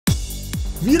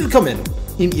Willkommen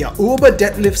in Ihr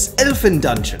Oberdetlefs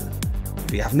Elfen-Dungeon.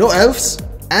 We have no elves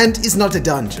and is not a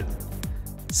dungeon.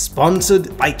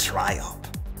 Sponsored by Tryop.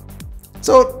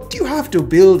 So, do you have to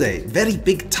build a very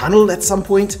big tunnel at some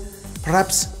point?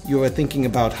 Perhaps you are thinking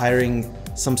about hiring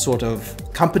some sort of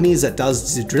companies that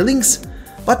does the drillings?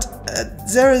 But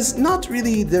there is not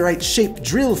really the right shape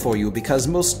drill for you because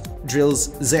most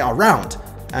drills, they are round.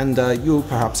 And you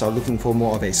perhaps are looking for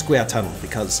more of a square tunnel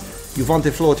because you want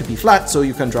the floor to be flat so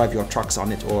you can drive your trucks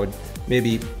on it or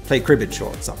maybe play cribbage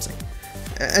or something.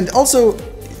 And also,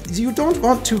 you don't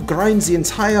want to grind the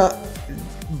entire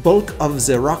bulk of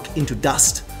the rock into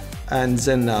dust and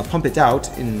then pump it out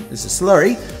in the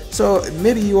slurry. So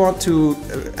maybe you want to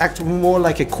act more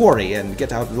like a quarry and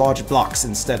get out large blocks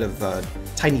instead of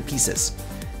tiny pieces.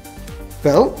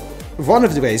 Well, one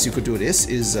of the ways you could do this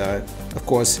is, of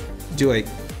course, do a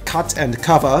cut and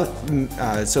cover,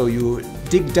 so you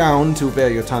dig down to where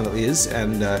your tunnel is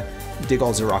and dig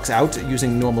all the rocks out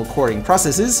using normal quarrying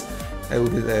processes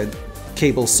with a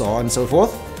cable saw and so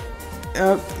forth.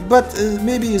 But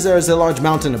maybe there's a large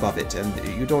mountain above it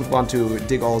and you don't want to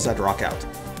dig all that rock out.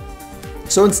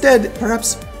 So instead,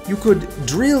 perhaps you could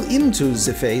drill into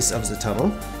the face of the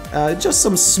tunnel just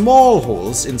some small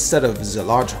holes instead of the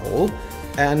large hole.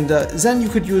 And then you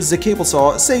could use the cable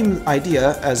saw, same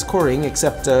idea as quarrying,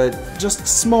 except just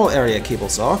small area cable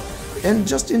saw, and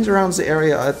just in around the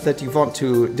area that you want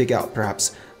to dig out,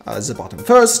 perhaps the bottom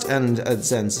first, and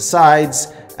then the sides,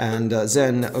 and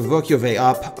then work your way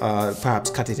up, perhaps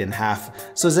cut it in half,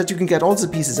 so that you can get all the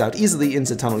pieces out easily in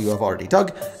the tunnel you have already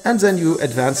dug, and then you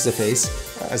advance the face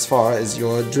as far as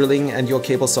your drilling and your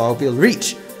cable saw will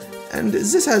reach. And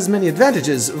this has many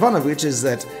advantages, one of which is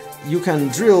that you can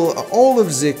drill all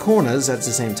of the corners at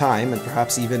the same time and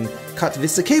perhaps even cut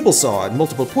with the cable saw at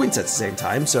multiple points at the same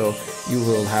time, so you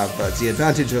will have the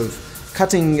advantage of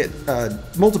cutting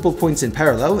multiple points in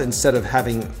parallel instead of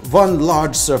having one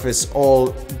large surface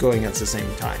all going at the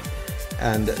same time.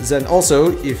 And then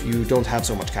also, if you don't have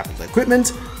so much capital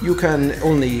equipment, you can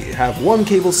only have one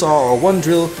cable saw or one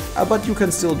drill, but you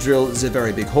can still drill the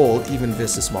very big hole even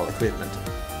with the small equipment.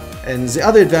 And the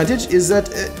other advantage is that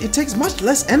it takes much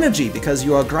less energy because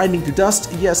you are grinding to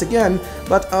dust, yes again,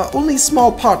 but only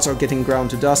small parts are getting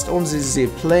ground to dust, only the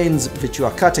planes which you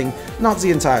are cutting, not the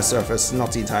entire surface,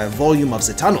 not the entire volume of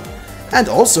the tunnel. And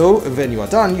also, when you are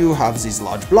done, you have these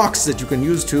large blocks that you can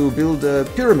use to build a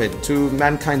pyramid to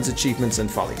mankind's achievements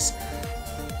and follies.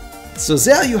 So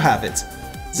there you have it,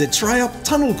 the Tryop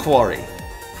Tunnel Quarry,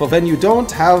 for when you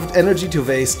don't have energy to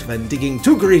waste when digging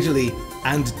too greedily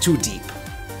and too deep.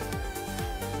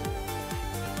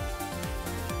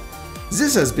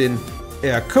 This has been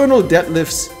Colonel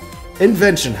Detlef's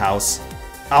Invention House.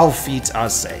 Auf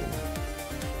Wiedersehen.